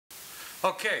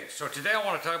Okay, so today I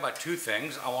want to talk about two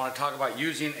things. I want to talk about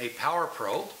using a power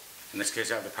probe. In this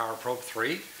case I have the Power Probe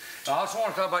 3. I also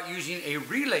want to talk about using a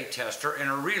relay tester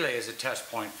and a relay as a test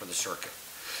point for the circuit.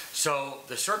 So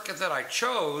the circuit that I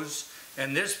chose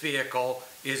in this vehicle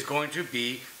is going to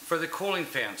be for the cooling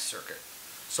fan circuit.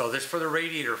 So this is for the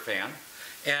radiator fan.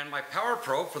 And my power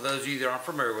probe, for those of you that aren't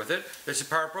familiar with it, this is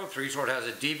Power Probe 3, so it has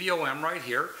a DVOM right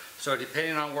here. So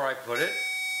depending on where I put it,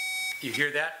 you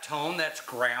hear that tone, that's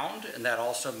ground, and that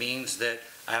also means that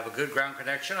I have a good ground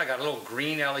connection. I got a little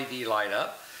green LED light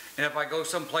up. And if I go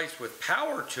someplace with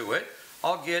power to it,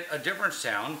 I'll get a different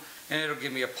sound, and it'll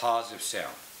give me a positive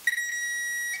sound.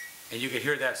 And you can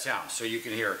hear that sound. So you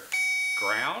can hear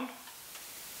ground,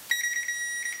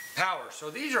 power. So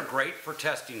these are great for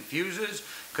testing fuses,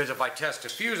 because if I test a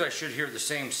fuse, I should hear the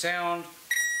same sound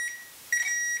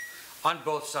on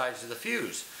both sides of the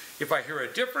fuse. If I hear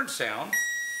a different sound,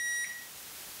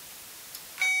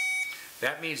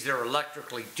 that means they're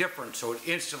electrically different, so it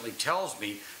instantly tells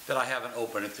me that I haven't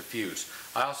opened at the fuse.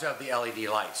 I also have the LED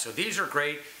lights. So these are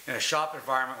great in a shop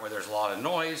environment where there's a lot of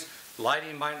noise.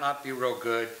 Lighting might not be real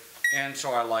good, and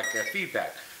so I like that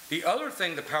feedback. The other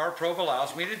thing the power probe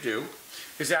allows me to do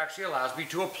is actually allows me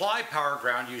to apply power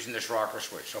ground using this rocker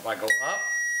switch. So if I go up,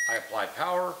 I apply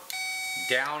power,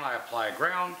 down, I apply a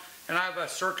ground, and I have a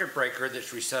circuit breaker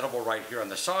that's resettable right here on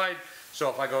the side. So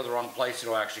if I go to the wrong place,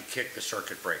 it'll actually kick the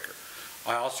circuit breaker.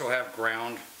 I also have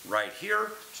ground right here,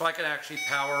 so I can actually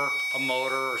power a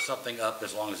motor or something up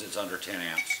as long as it's under 10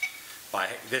 amps. By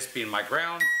this being my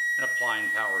ground and applying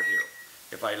power here.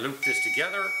 If I loop this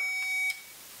together,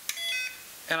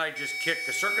 and I just kick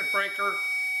the circuit breaker,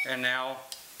 and now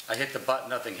I hit the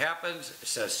button, nothing happens. It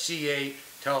says C8,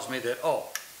 tells me that, oh,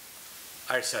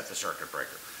 I set the circuit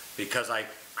breaker because I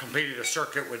completed a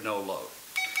circuit with no load.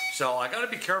 So I got to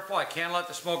be careful. I can't let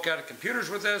the smoke out of computers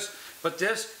with this, but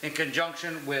this in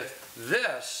conjunction with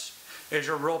this is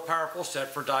a real powerful set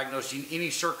for diagnosing any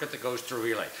circuit that goes through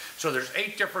relay. So there's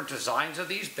 8 different designs of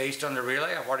these based on the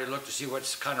relay. I've already looked to see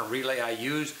what kind of relay I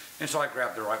use, and so I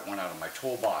grabbed the right one out of my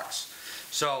toolbox.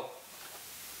 So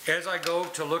as I go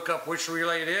to look up which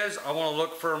relay it is, I want to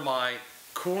look for my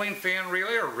cooling fan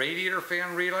relay or radiator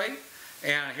fan relay.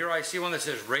 And here I see one that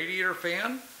says radiator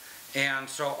fan. And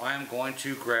so I'm going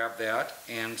to grab that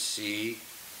and see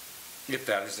if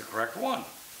that is the correct one.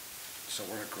 So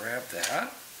we're going to grab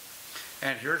that.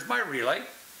 And here's my relay.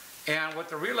 And what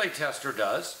the relay tester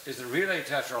does is the relay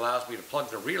tester allows me to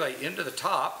plug the relay into the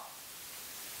top,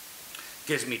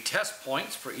 gives me test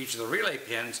points for each of the relay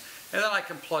pins, and then I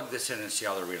can plug this in and see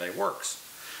how the relay works.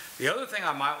 The other thing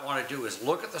I might want to do is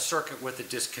look at the circuit with it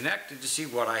disconnected to see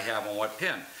what I have on what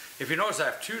pin. If you notice, I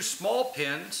have 2 small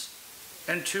pins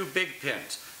and 2 big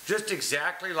pins, just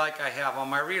exactly like I have on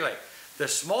my relay. The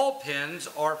small pins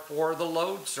are for the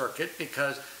load circuit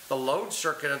because the load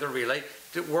circuit of the relay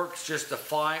that works just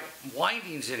the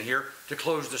windings in here to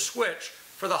close the switch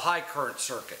for the high current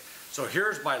circuit. So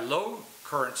here's my low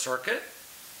current circuit,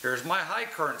 here's my high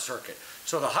current circuit.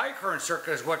 So the high current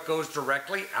circuit is what goes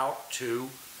directly out to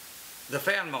the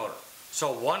fan motor.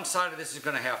 So one side of this is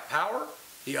going to have power,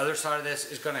 the other side of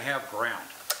this is going to have ground.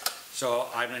 So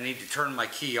I'm going to need to turn my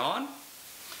key on,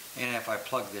 and if I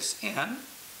plug this in,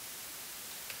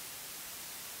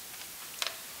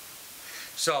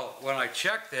 so when I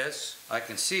check this, I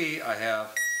can see I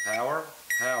have power,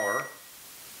 power,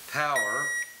 power,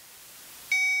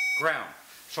 ground.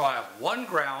 So I have 1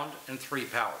 ground and 3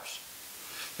 powers.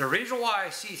 The reason why I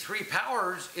see 3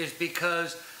 powers is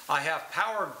because I have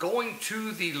power going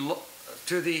to the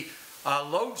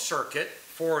load circuit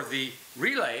for the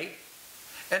relay,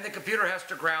 and the computer has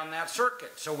to ground that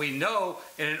circuit. So we know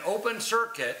in an open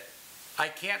circuit, I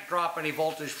can't drop any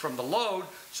voltage from the load,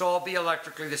 so I'll be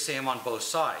electrically the same on both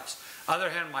sides. On the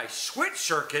other hand, my switch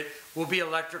circuit will be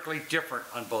electrically different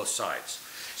on both sides.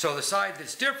 So the side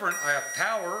that's different, I have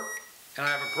power and I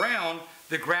have a ground.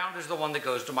 The ground is the one that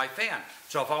goes to my fan.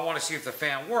 So if I want to see if the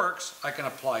fan works, I can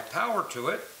apply power to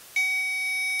it,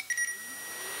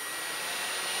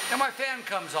 and my fan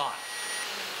comes on.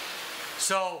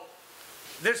 So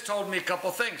this told me a couple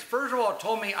things. First of all, it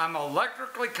told me I'm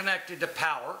electrically connected to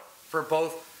power for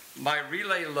both my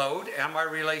relay load and my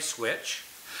relay switch.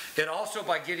 It also,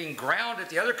 by getting ground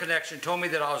at the other connection, told me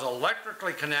that I was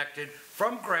electrically connected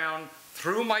from ground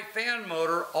through my fan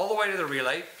motor all the way to the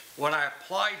relay. When I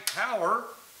applied power,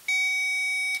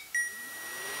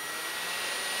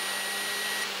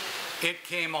 it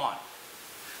came on.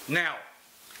 Now,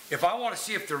 if I want to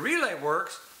see if the relay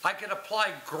works, I can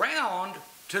apply ground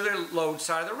to the load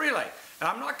side of the relay. And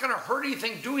I'm not going to hurt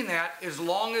anything doing that as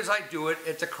long as I do it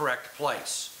at the correct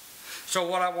place. So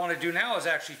what I want to do now is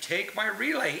actually take my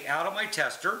relay out of my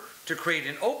tester to create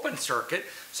an open circuit.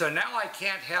 So now I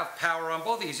can't have power on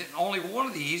both of these, and only one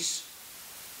of these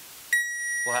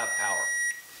will have power.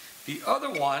 The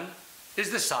other one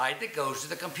is the side that goes to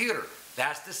the computer.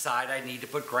 That's the side I need to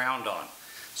put ground on.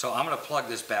 So I'm going to plug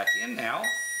this back in now,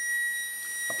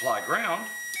 apply ground,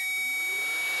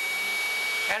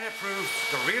 and it proves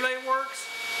the relay works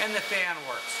and the fan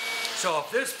works. So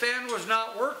if this fan was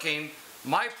not working,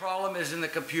 my problem is in the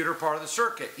computer part of the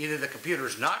circuit. Either the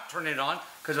computer's not turning on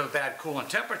because of a bad coolant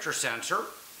temperature sensor,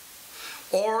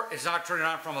 or it's not turning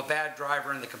on from a bad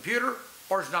driver in the computer,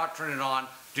 or it's not turning on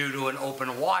due to an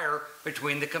open wire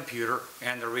between the computer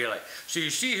and the relay. So you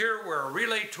see here where a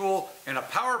relay tool and a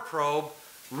power probe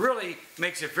really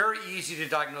makes it very easy to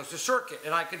diagnose a circuit.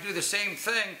 And I can do the same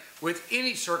thing with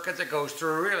any circuit that goes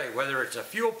through a relay, whether it's a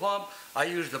fuel pump. I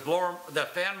used the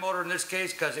fan motor in this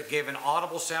case because it gave an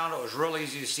audible sound. It was real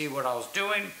easy to see what I was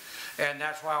doing. And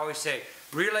that's why I always say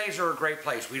relays are a great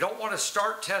place. We don't want to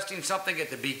start testing something at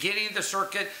the beginning of the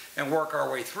circuit and work our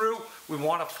way through. We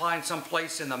want to find some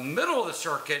place in the middle of the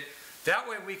circuit. That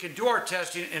way we can do our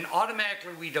testing and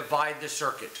automatically we divide the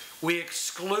circuit. We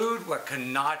exclude what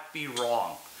cannot be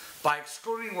wrong. By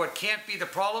excluding what can't be the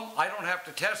problem, I don't have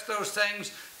to test those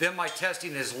things. Then my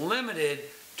testing is limited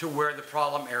to where the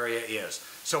problem area is.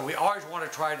 So we always want to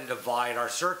try to divide our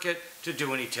circuit to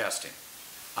do any testing.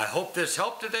 I hope this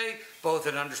helped today, both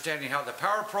in understanding how the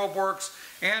power probe works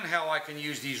and how I can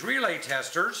use these relay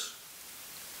testers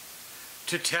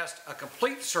to test a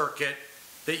complete circuit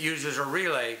that uses a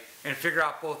relay and figure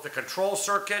out both the control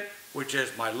circuit, which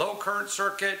is my low current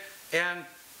circuit, and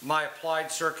my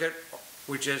applied circuit,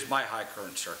 which is my high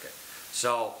current circuit.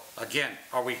 So again,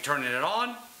 are we turning it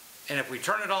on? And if we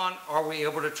turn it on, are we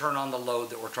able to turn on the load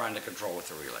that we're trying to control with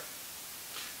the relay?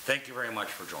 Thank you very much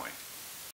for joining.